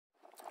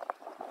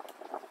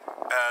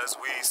as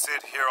we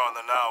sit here on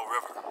the Nile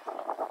River,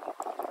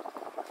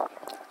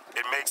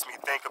 it makes me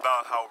think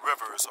about how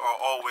rivers are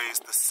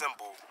always the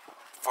symbol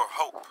for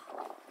hope.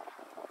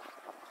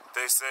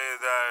 They say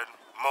that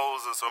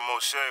Moses or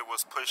Moshe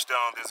was pushed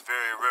down this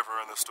very river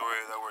in the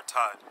story that we're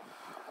taught.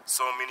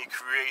 So many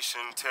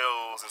creation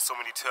tales and so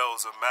many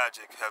tales of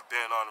magic have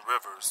been on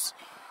rivers.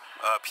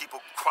 People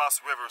cross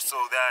rivers so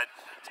that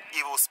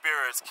evil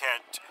spirits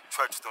can't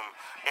touch them.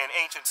 In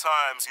ancient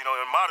times, in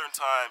modern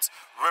times,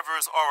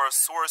 rivers are a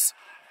source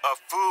of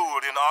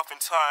food and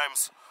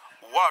oftentimes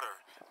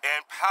water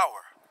and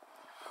power.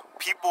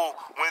 People,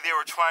 when they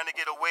were trying to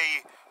get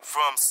away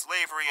from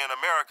slavery in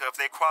America, if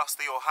they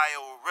crossed the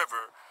Ohio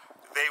River,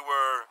 they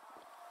were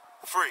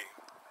free.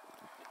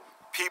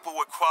 People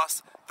would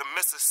cross the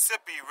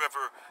Mississippi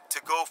River to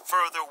go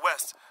further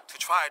west to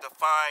try to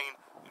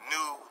find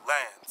new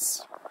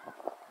lands.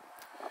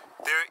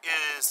 There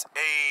is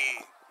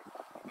a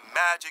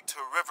magic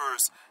to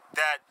rivers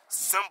that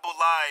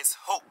symbolize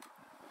hope.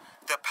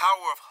 The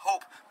power of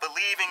hope,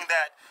 believing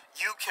that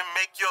you can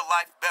make your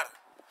life better,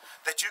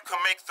 that you can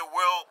make the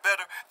world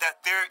better,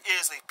 that there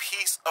is a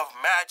piece of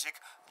magic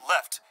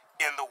left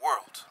in the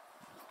world.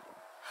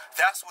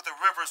 That's what the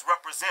rivers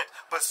represent,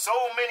 but so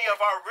many of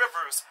our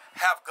rivers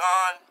have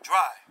gone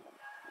dry.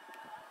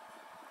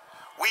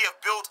 We have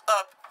built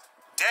up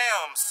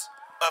dams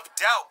of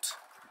doubt,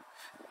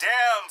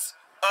 dams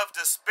of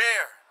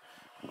despair,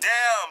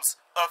 dams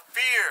of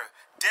fear,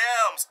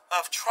 dams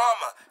of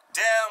trauma,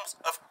 dams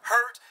of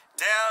hurt,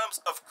 dams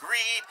of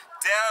greed,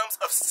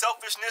 dams of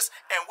selfishness,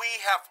 and we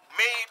have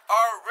made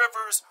our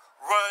rivers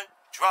run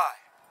dry.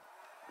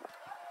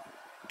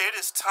 It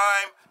is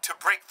time to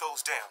break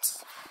those dams.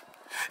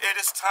 It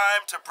is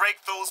time to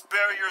break those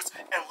barriers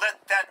and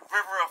let that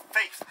river of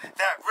faith,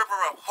 that river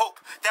of hope,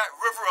 that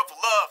river of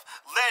love,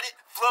 let it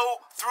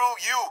flow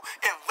through you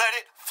and let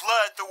it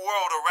flood the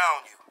world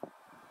around you.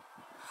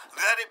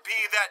 Let it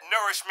be that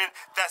nourishment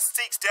that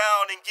seeks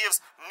down and gives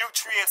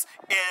nutrients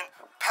and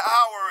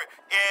power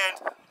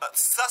and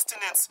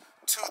sustenance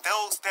to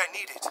those that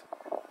need it,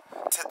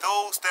 to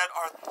those that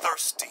are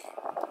thirsty,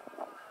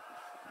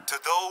 to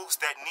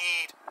those that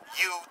need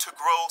you to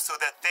grow so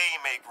that they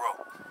may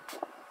grow.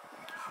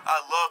 I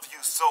love you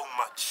so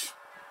much,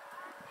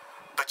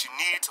 but you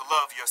need to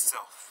love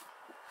yourself.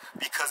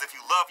 Because if you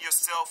love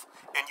yourself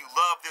and you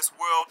love this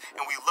world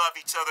and we love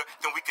each other,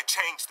 then we could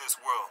change this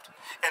world.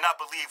 And I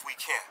believe we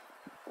can.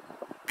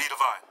 Be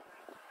divine.